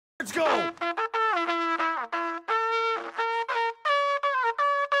Let's go!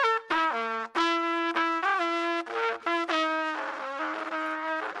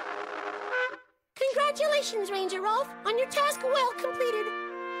 Congratulations, Ranger Rolf, on your task well completed.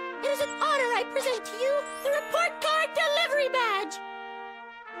 It is an honor I present to you the Report Card Delivery Badge.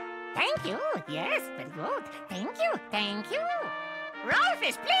 Thank you. Yes, very good. Thank you. Thank you. Rolf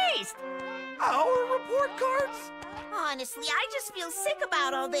is pleased. Our report cards? Honestly, I just feel sick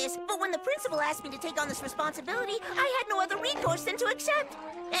about all this. But when the principal asked me to take on this responsibility, I had no other recourse than to accept.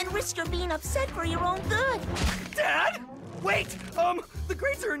 And risk your being upset for your own good. Dad? Wait, the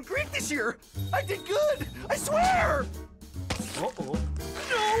grades are in Greek this year. I did good, I swear! Uh-oh.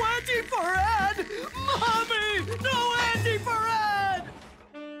 No Andy for Ed! Mommy! No Andy for Ed!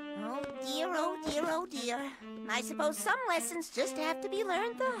 Oh dear, oh dear, oh dear. I suppose some lessons just have to be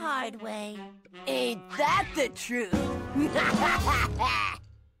learned the hard way. Ain't that the truth?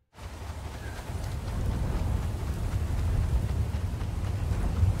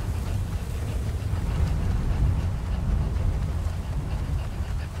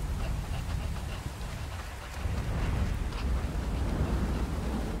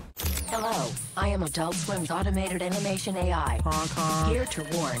 Hello, I am Adult Swim's automated animation AI. Honk, honk. Here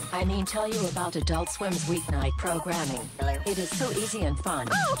to warn, I mean tell you about Adult Swim's weeknight programming. It is so easy and fun.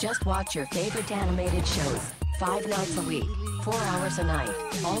 Just watch your favorite animated shows. 5 nights a week, 4 hours a night,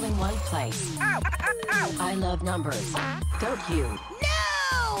 all in one place. Ow, ow, ow. I love numbers. Don't you?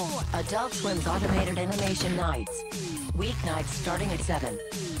 No! Adult Swim's automated animation nights. Weeknights starting at 7.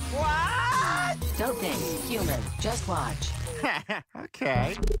 What? Don't think, human. Just watch.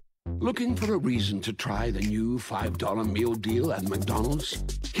 Okay. Looking for a reason to try the new $5 meal deal at McDonald's?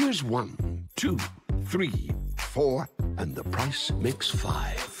 Here's 1, 2, 3, 4, and the price makes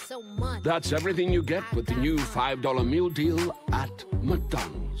 5. So much. That's everything you get with the new $5 meal deal at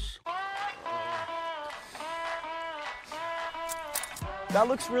McDonald's. That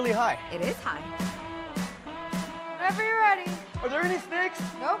looks really high. It is high. Whenever you're ready. Are there any snakes?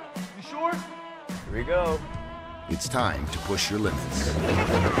 Nope. You sure? Here we go. It's time to push your limits. You're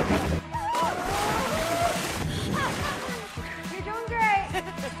doing great.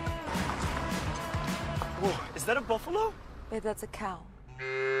 Whoa, is that a buffalo? Babe, that's a cow.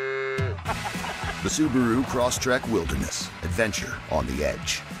 The Subaru Crosstrek Wilderness. Adventure on the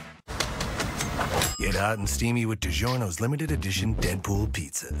edge. Get hot and steamy with DiGiorno's limited edition Deadpool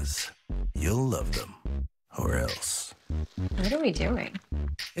pizzas. You'll love them. Or else. What are we doing?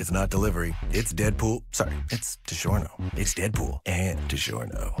 It's not delivery. It's Deadpool. Sorry, it's DiGiorno. It's Deadpool and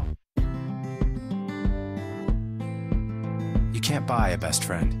DiGiorno. You can't buy a best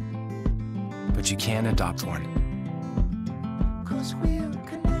friend, but you can adopt one. 'Cause we're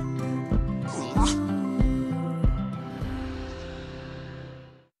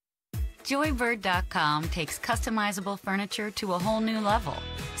Joybird.com takes customizable furniture to a whole new level,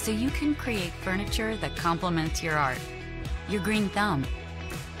 so you can create furniture that complements your art, your green thumb,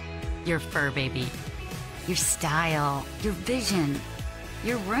 your fur baby, your style, your vision,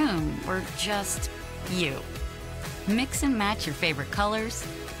 your room, or just you. Mix and match your favorite colors,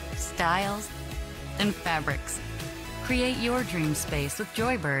 styles, and fabrics. Create your dream space with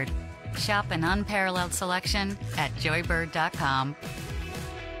Joybird. Shop an unparalleled selection at Joybird.com.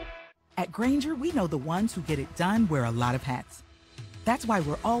 At Grainger, we know the ones who get it done wear a lot of hats. That's why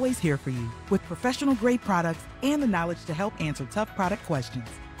we're always here for you with professional-grade products and the knowledge to help answer tough product questions.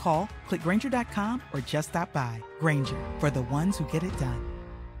 Call, click Grainger.com, or just stop by. Grainger, for the ones who get it done.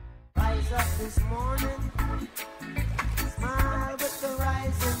 Rise up this morning, smile with the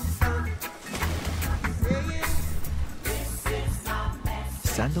rising sun.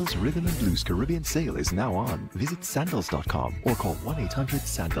 Sandals Rhythm and Blues Caribbean sale is now on. Visit sandals.com or call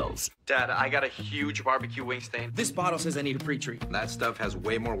 1-800-SANDALS. Dad, I got a huge barbecue wing stain. This bottle says I need a pre-treat. That stuff has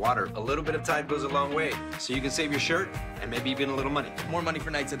way more water. A little bit of Tide goes a long way. So you can save your shirt and maybe even a little money. More money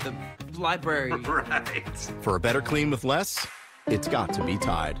for nights at the library. Right. For a better clean with less, it's got to be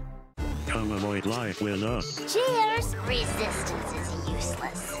Tide. Come avoid life with us. Cheers! Resistance is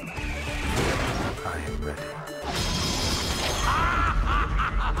useless. I am ready.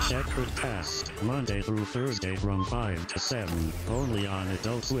 Checkeredpast, Monday through Thursday from 5 to 7, only on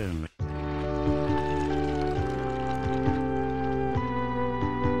Adult Swim.